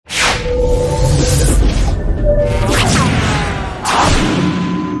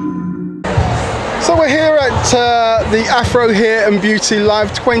So we're here at the Afro Hair and Beauty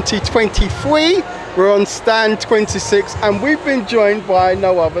Live 2023. We're on stand 26 and we've been joined by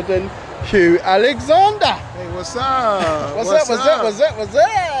no other than Hugh Alexander. Hey, what's up? What's up?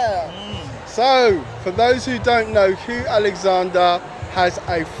 So, for those who don't know, Hugh Alexander has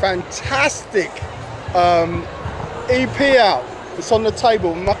a fantastic EP out. It's on the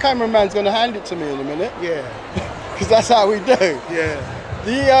table. My cameraman's going to hand it to me in a minute. Yeah. Because that's how we do. Yeah.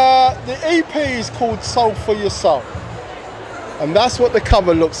 The EP is called Soul for Your Soul. And that's what the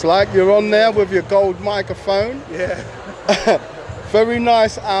cover looks like. You're on there with your gold microphone. Yeah. Very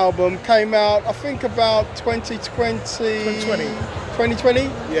nice album. Came out, I think, about 2020. 2020?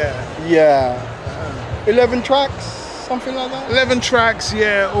 Yeah. Yeah. 11 tracks, something like that? 11 tracks,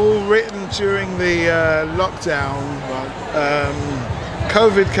 yeah, all written during the lockdown.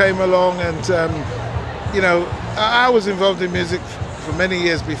 COVID came along and, you know, I was involved in music for many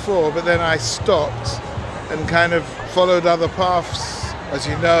years before, but then I stopped and kind of followed other paths, as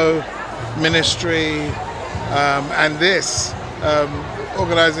you know, ministry and this,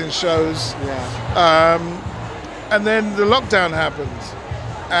 organizing shows. Yeah. And then the lockdown happened,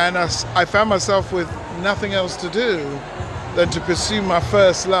 and I found myself with nothing else to do than to pursue my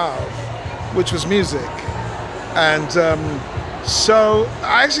first love, which was music. And so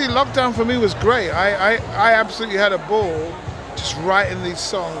actually lockdown for me was great. I absolutely had a ball just writing these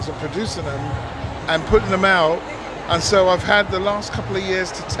songs and producing them and putting them out. And so I've had the last couple of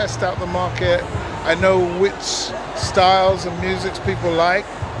years to test out the market. I know which styles and musics people like.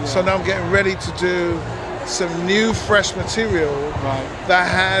 Yeah. So now I'm getting ready to do some new fresh material that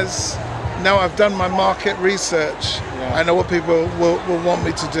has, now I've done my market research. Yeah. I know what people will want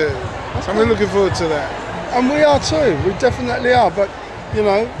me to do. So I'm really looking forward to that. And we are too, we definitely are. But you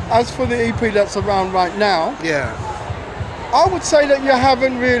know, as for the EP that's around right now, yeah, I would say that you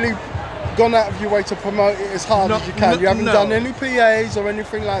haven't really gone out of your way to promote it as hard as you can. You haven't done any PAs or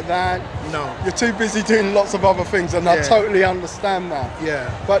anything like that. No. You're too busy doing lots of other things, and I totally understand that.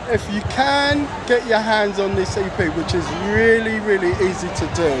 Yeah. But if you can get your hands on this EP, which is really, really easy to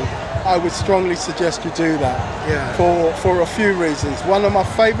do, I would strongly suggest you do that. Yeah. For a few reasons. One of my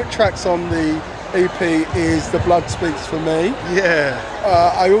favourite tracks on the EP is The Blood Speaks for Me. Yeah.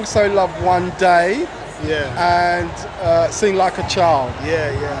 I also love One Day. Yeah. And Sing Like a Child.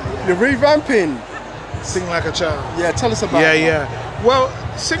 Yeah. You're revamping Sing Like a Child. Yeah, tell us about that. Yeah. Well,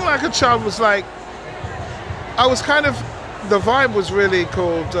 Sing Like a Child was like, I was kind of, the vibe was really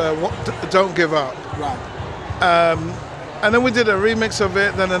called Don't Give Up. Right. And then we did a remix of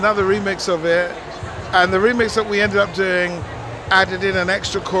it, then another remix of it, and the remix that we ended up doing added in an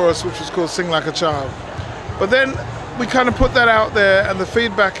extra chorus which was called Sing Like a Child. But then we kind of put that out there, and the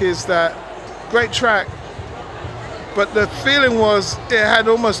feedback is that great track, but the feeling was it had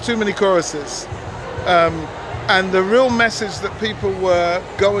almost too many choruses, and the real message that people were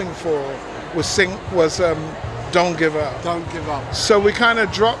going for was Don't Give Up. Don't give up. So we kind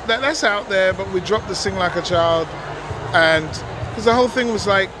of dropped that. That's out there, but we dropped the Sing Like a Child, and because the whole thing was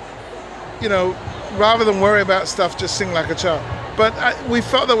like, you know, rather than worry about stuff, just sing like a child. But we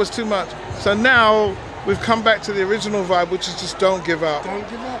felt that was too much. So now we've come back to the original vibe, which is just don't give up. Don't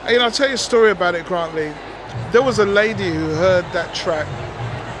give up. And, you know, I'll tell you a story about it, Grantley. There was a lady who heard that track.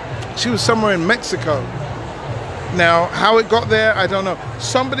 She was somewhere in Mexico. Now, how it got there, I don't know.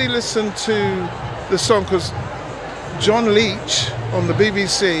 Somebody listened to the song, because John Leach on the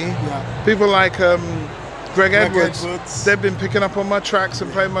BBC, people like Greg Edwards, they've been picking up on my tracks and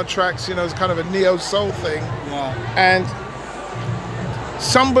playing my tracks. You know, it's kind of a neo-soul thing. Yeah. And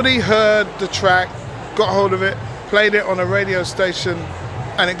somebody heard the track, got hold of it, played it on a radio station,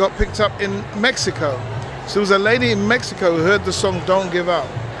 and it got picked up in Mexico. So there was a lady in Mexico who heard the song Don't Give Up,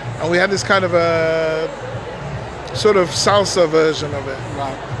 and we had this kind of a sort of salsa version of it.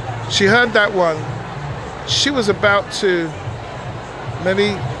 Right. She heard that one. She was about to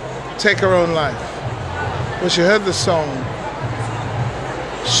maybe take her own life. When she heard the song,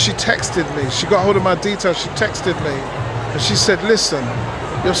 she texted me. She got hold of my details. She texted me, and she said, "Listen,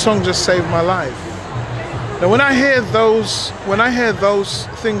 your song just saved my life." Now, when I hear those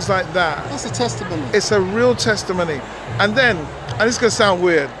things like that, that's a testimony. It's a real testimony. And then, and it's gonna sound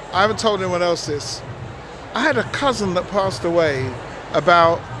weird, I haven't told anyone else this. I had a cousin that passed away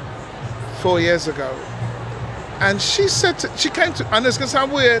about 4 years ago, and she came to, and it's gonna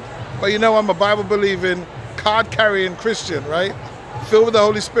sound weird, but you know I'm a Bible believing, card-carrying Christian, right? Filled with the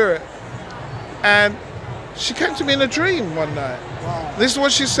Holy Spirit. And she came to me in a dream one night. Wow. This is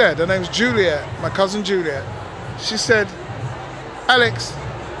what she said. Her name's Juliet, my cousin Juliet. She said, "Alex,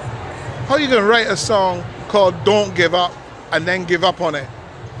 how are you going to write a song called Don't Give Up and then give up on it?"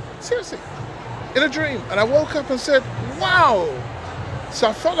 Seriously. in a dream. And I woke up and said, wow. So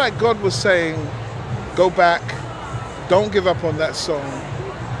I felt like God was saying, go back, don't give up on that song,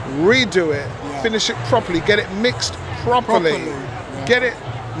 redo it, finish it properly, get it mixed properly. Get it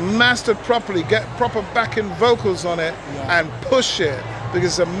mastered properly, get proper backing vocals on it, and push it,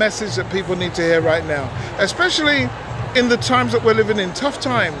 because it's a message that people need to hear right now. Especially in the times that we're living in, tough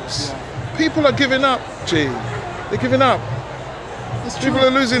times. People are giving up, G. They're giving up. People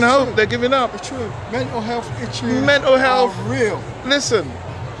are losing hope, they're giving up. It's true. Mental health issues are real. Listen,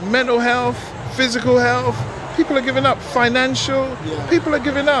 mental health, physical health, people are giving up. Financial, people are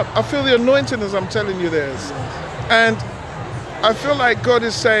giving up. I feel the anointing as I'm telling you this. And I feel like God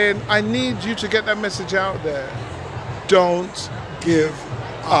is saying, I need you to get that message out there. Don't give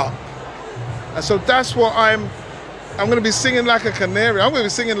up. And so that's what I'm going to be singing like a canary. I'm going to be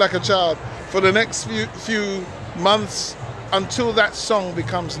singing like a child for the next few months until that song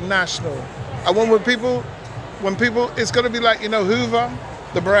becomes national. I want when people, it's going to be like, Hoover,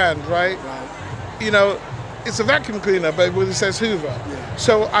 the brand, right? It's a vacuum cleaner, but it says Hoover.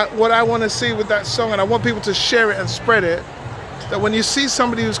 So what I want to see with that song, and I want people to share it and spread it, that when you see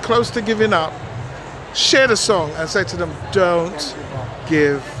somebody who's close to giving up, share the song and say to them, don't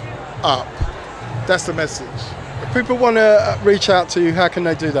give up. That's the message. If people want to reach out to you, how can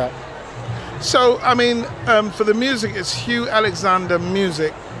they do that? So, for the music, it's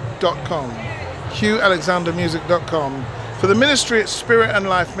HughAlexandermusic.com. HughAlexandermusic.com. For the ministry, it's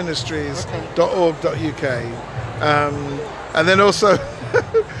spiritandlifeministries.org.uk. And then also,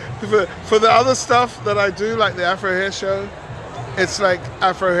 for the other stuff that I do, like the Afro Hair Show, it's like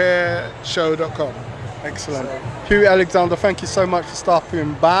afrohairshow.com. Excellent. Hugh Alexander, thank you so much for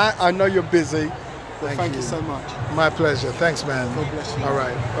stopping by. I know you're busy, but thank you so much. My pleasure. Thanks, man. God bless you. All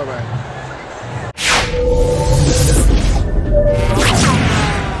right. Bye-bye.